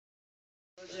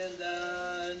Dobar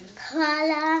dan.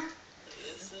 Hvala.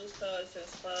 Jesi ustao, jesi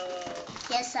spavao?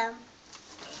 Jesam.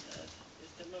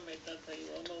 Jeste mama i tata i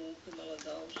oma vukli malo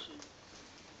za uši?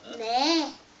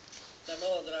 Ne. Da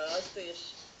malo odrasteš?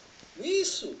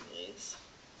 Nisu? Nisu.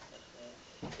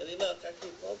 Jel imao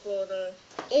kakvih poklona?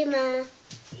 Ima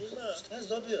Ima. Šta si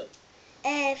dobio?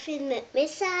 film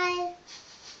Misail,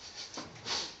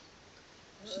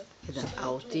 Jedan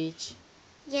autić.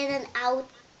 jedan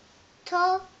auto,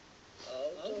 Auto?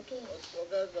 Od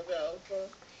koga si dobio auto?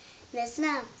 ne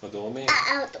znam, Od ome?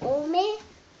 od Ume.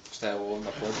 Šta je ovo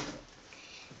na podu?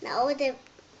 Ovdje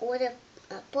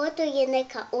na podu je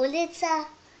neka ulica,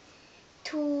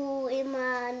 tu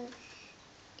ima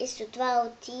isto dva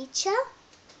autića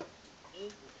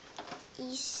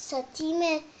i sa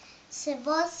time se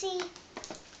vozi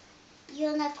i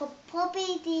onako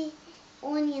pobjedi,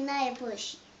 on je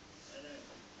najbrži.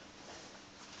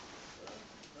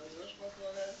 Da li još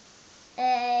poklone?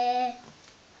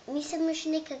 Nisam još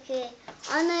nikakve,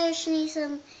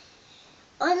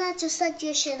 ona će sad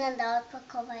još jedan da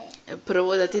otpakovaje.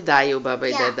 Prvo da ti daju baba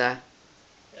i Ja. deda.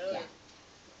 Evo.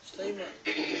 Šta ima?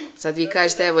 Sad vi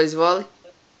kažete evo izvoli.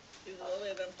 Izvoli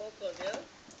jedan poklon, jel?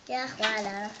 Ja,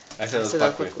 hvala. Aj sad Sad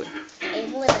otpakuj. otpakuj.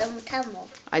 Moram tamo.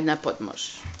 Ajde na pod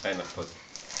možeš. Aj na pod.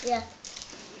 Ja.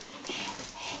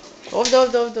 Ovdje.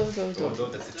 Ovdje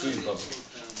da se čuješ babu.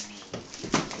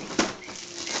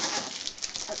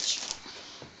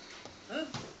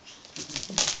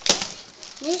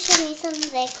 Ništa nisam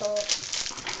rekao.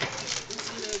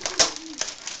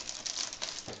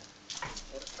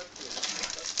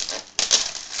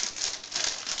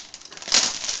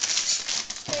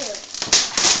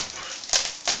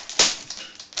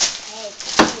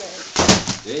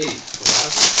 Ej,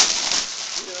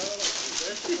 polako.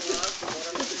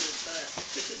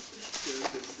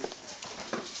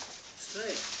 Šta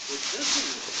je?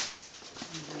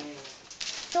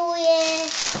 Tu je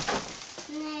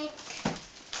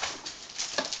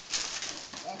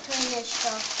tu je nešto.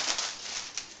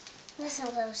 Ne znam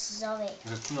kako se zove.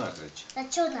 Računar reći.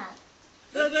 Računar.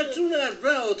 Da, računar,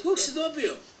 bravo, od kog si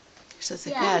dobio? Šta se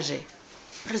Ja. kaže?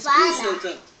 Brzo. Piše Hvala.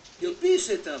 tamo. Jel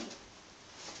piše tamo?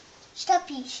 Šta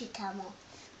piše tamo?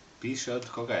 Piše od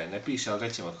koga je, ne piše, ali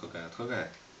rećemo od koga je. Od koga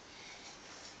je?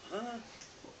 Aha.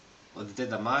 Od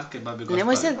deda Marke, babi Gospode.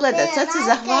 Nemoj sad gledat, sad se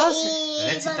zahvali se.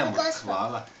 Reci tamo,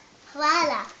 hvala.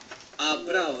 Hvala. A,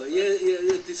 bravo, je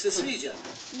ti se sviđa?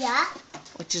 Ja?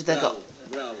 Hoćeš da ga Bravo,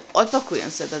 bravo.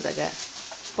 otpakujem sada da ga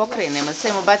pokrenemo,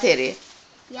 stavimo baterije.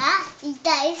 Ja? I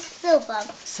da isprobam.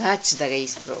 Sad ćeš da ga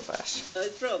isprobaš. Daj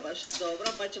probaš,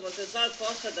 dobro, pa ćemo se zvati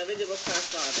posle da vidimo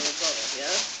kakva je govor,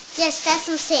 jel? Jes, da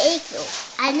sam se igrao,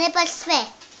 ali ne baš sve.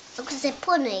 Ako se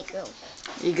puno igrao.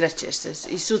 Igrat ćeš se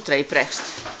i sutra i prekosutra.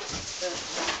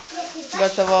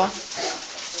 Gotovo.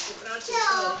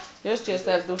 Ćao. Još će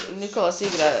staviti,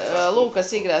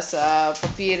 Lukas igra sa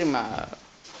papirima.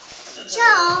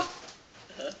 Ćao.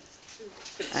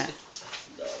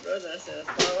 Dobro, da se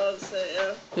raspavao se,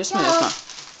 jel? Još smo.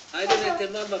 Ajde da te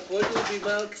mama poljubi,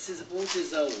 malki se zavuče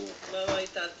za uvo. Mama i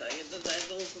tata, jedno za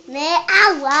jedno uvo. Ne,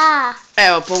 aua.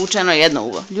 Evo, povučeno jedno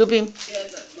uvo. Ljubim.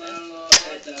 Jedan, malo,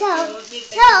 Ćao.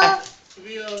 Ćao.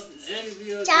 bio, ženi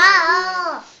bio.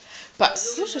 Ćao. Pa,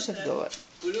 slušaj što ti govori.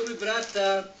 Poljubi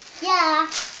brata. Ja.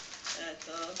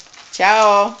 Eto.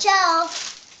 Ćao. Ćao.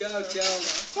 Ćao, ćao.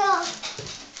 Ćao.